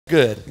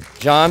Good.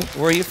 John,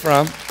 where are you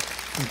from?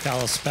 From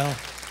Kalispel.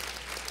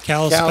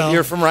 Kalispel.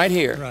 You're from right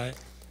here. Right.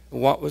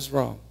 What was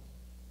wrong?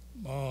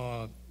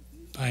 I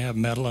have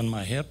metal in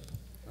my hip,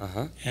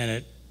 Uh-huh. and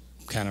it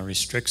kind of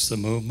restricts the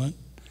movement.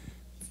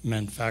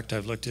 In fact,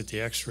 I've looked at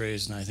the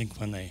x-rays, and I think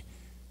when they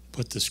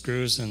put the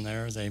screws in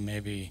there, they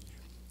maybe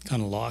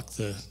kind of lock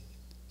the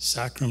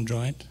sacrum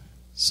joint.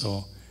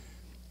 So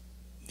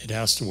it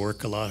has to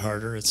work a lot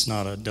harder. It's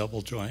not a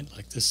double joint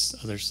like this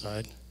other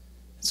side.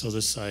 So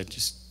this side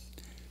just,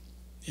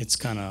 it's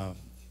kind of,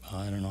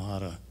 I don't know how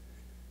to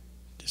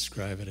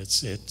describe it.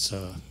 It's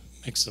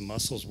makes the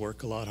muscles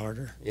work a lot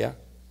harder. Yeah.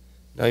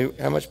 Now,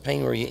 how much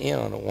pain were you in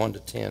on a 1 to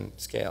 10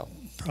 scale?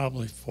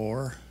 Probably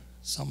 4,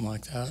 something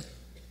like that.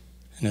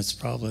 And it's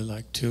probably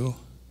like 2.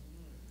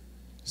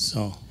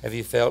 So. Have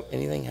you felt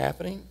anything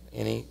happening?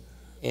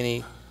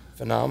 Any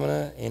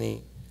phenomena?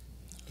 Any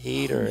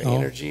heat or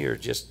energy, or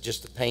just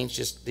the pain's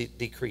just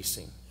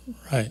decreasing?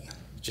 Right.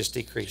 Just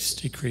decreasing.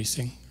 Just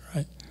decreasing.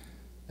 Right.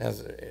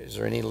 Is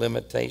there any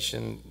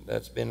limitation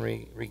that's been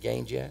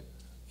regained yet?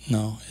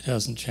 No, it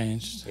hasn't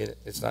changed.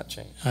 It's not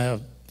changed. I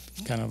have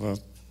kind of a,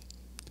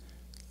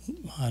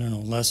 I don't know,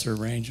 lesser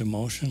range of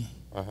motion.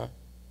 Uh-huh.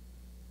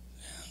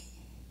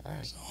 All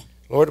right. So.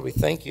 Lord, we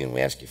thank you and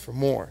we ask you for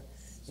more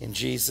in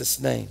Jesus'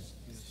 name.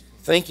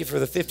 Thank you for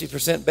the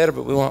 50% better,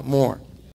 but we want more.